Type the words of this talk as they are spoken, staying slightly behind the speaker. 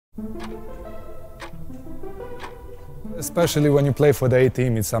Especially when you play for the A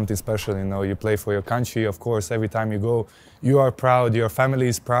team, it's something special, you know. You play for your country, of course. Every time you go, you are proud, your family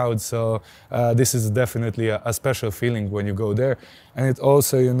is proud. So this is definitely a special feeling when you go there. And it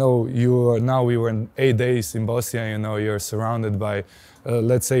also, you know, we were in 8 days in Bosnia, you know, you're surrounded by,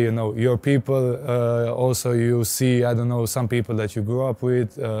 let's say, you know, your people. Also, you see, I don't know, some people that you grew up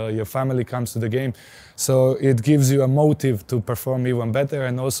with, your family comes to the game. So it gives you a motive to perform even better,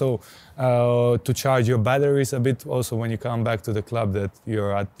 and also to charge your batteries a bit also when you come back to the club, that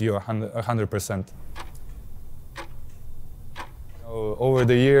you're at your 100%. Over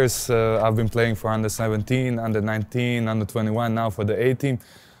the years, I've been playing for under 17, under 19, under 21, now for the A team.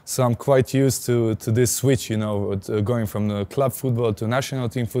 So I'm quite used to this switch, you know, going from the club football to national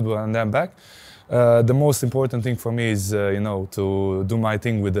team football and then back. The most important thing for me is, you know, to do my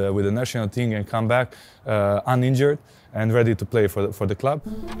thing with the national team and come back uninjured and ready to play for the club.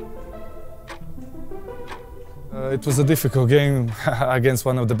 It was a difficult game against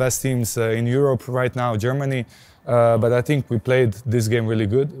one of the best teams in Europe right now, Germany. But I think we played this game really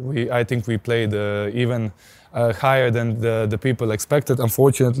good. I think we played even higher than the people expected.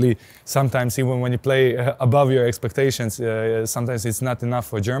 Unfortunately, sometimes even when you play above your expectations, sometimes it's not enough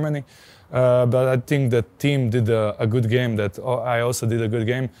for Germany. But I think the team did a good game, that I also did a good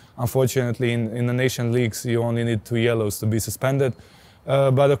game. Unfortunately, in the Nation Leagues, you only need 2 yellows to be suspended.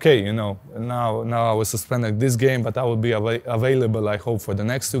 But okay, you know, now I was suspended this game, but I will be available, I hope, for the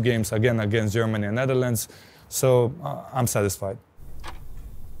next 2 games, again against Germany and Netherlands. So I'm satisfied.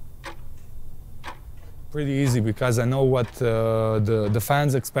 Pretty easy, because I know what the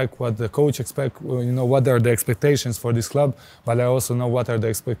fans expect, what the coach expects, you know, what are the expectations for this club, but I also know what are the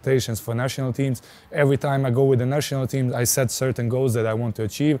expectations for national teams. Every time I go with the national team, I set certain goals that I want to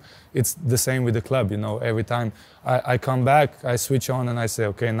achieve. It's the same with the club, you know. Every time I come back, I switch on and I say,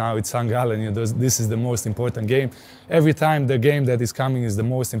 okay, now it's St. Gallen, you know, this is the most important game. Every time the game that is coming is the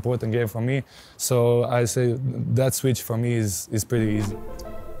most important game for me. So I say that switch for me is pretty easy.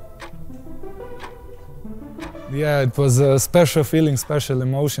 Yeah, it was a special feeling, special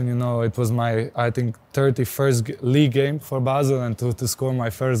emotion, you know. It was my, I think, 31st league game for Basel, and to score my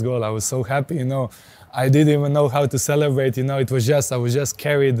first goal, I was so happy, you know. I didn't even know how to celebrate, you know. I was just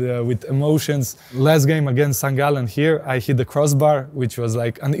carried with emotions. Last game against St. Gallen here, I hit the crossbar, which was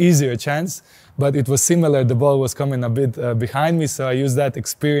like an easier chance, but it was similar. The ball was coming a bit behind me, so I used that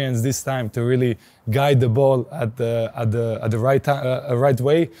experience this time to really guide the ball at the right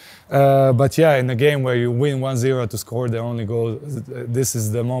way. But yeah, in a game where you win 1-0 to score the only goal, this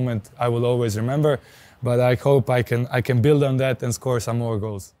is the moment I will always remember. But I hope I can build on that and score some more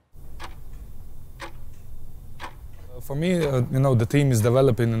goals. For me, you know, the team is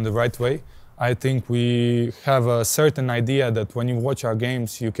developing in the right way. I think we have a certain idea that when you watch our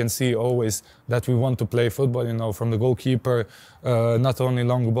games, you can see always that we want to play football, you know, from the goalkeeper, not only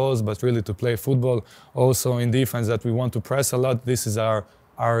long balls, but really to play football. Also in defense, that we want to press a lot. This is our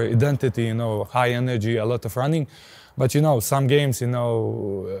identity, you know, high energy, a lot of running. But, you know, some games, you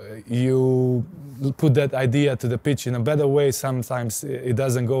know, you put that idea to the pitch in a better way. Sometimes it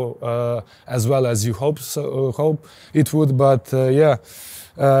doesn't go as well as you hope it would. But, yeah,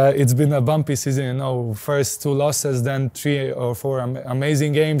 it's been a bumpy season, you know. First 2 losses, then 3 or 4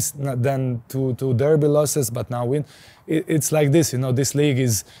 amazing games, then two derby losses, but now win. It's like this, you know, this league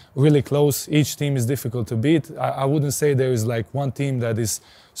is really close. Each team is difficult to beat. I wouldn't say there is like one team that is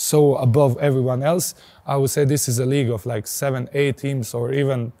so above everyone else. I would say this is a league of like 7, 8 teams or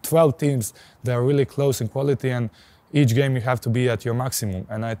even 12 teams that are really close in quality, and each game you have to be at your maximum.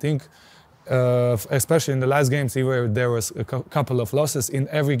 And I think, especially in the last games, even there was a couple of losses, in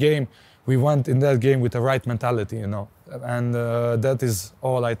every game we went in that game with the right mentality, you know. And that is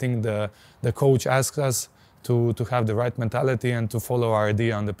all I think the coach asks us, to have the right mentality and to follow our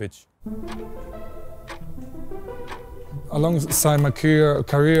idea on the pitch. Alongside my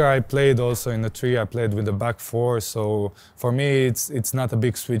career, I played also in the 3. I played with the back 4. So for me, it's not a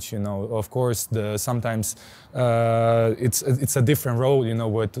big switch, you know. Of course, sometimes it's a different role, you know.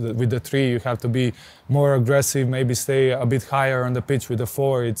 With the 3, you have to be more aggressive, maybe stay a bit higher on the pitch. With the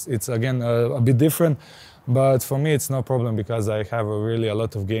 4, it's again a bit different. But for me, it's no problem, because I have really a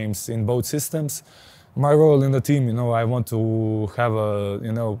lot of games in both systems. My role in the team, you know, I want to have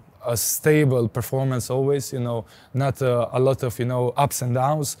a stable performance always, you know, not a lot of, you know, ups and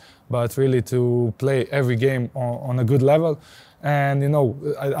downs, but really to play every game on a good level. And, you know,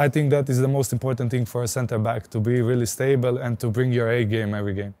 I think that is the most important thing for a center back, to be really stable and to bring your A game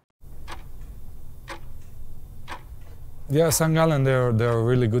every game. Yeah, Kanälen, they're a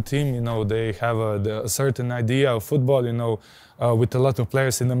really good team. You know, they have a certain idea of football. You know, with a lot of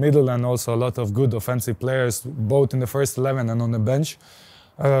players in the middle and also a lot of good offensive players, both in the first 11 and on the bench.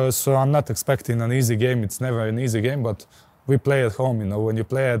 So I'm not expecting an easy game. It's never an easy game, but we play at home. You know, when you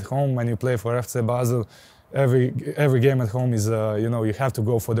play at home, when you play for FC Basel, every game at home is you know, you have to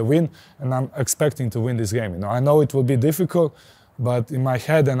go for the win, and I'm expecting to win this game. You know, I know it will be difficult, but in my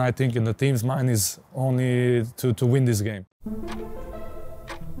head and I think in the team's mind is only to win this game.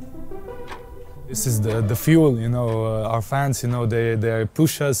 This is the fuel, you know, our fans, you know, they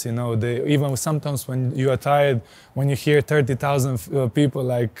push us, you know, even sometimes when you are tired, when you hear 30,000 people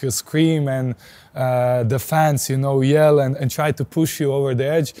like scream and the fans, you know, yell and try to push you over the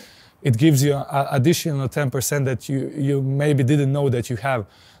edge, it gives you an additional 10% that you maybe didn't know that you have.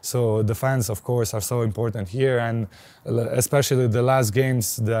 So the fans, of course, are so important here, and especially the last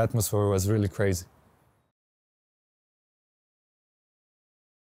games, the atmosphere was really crazy.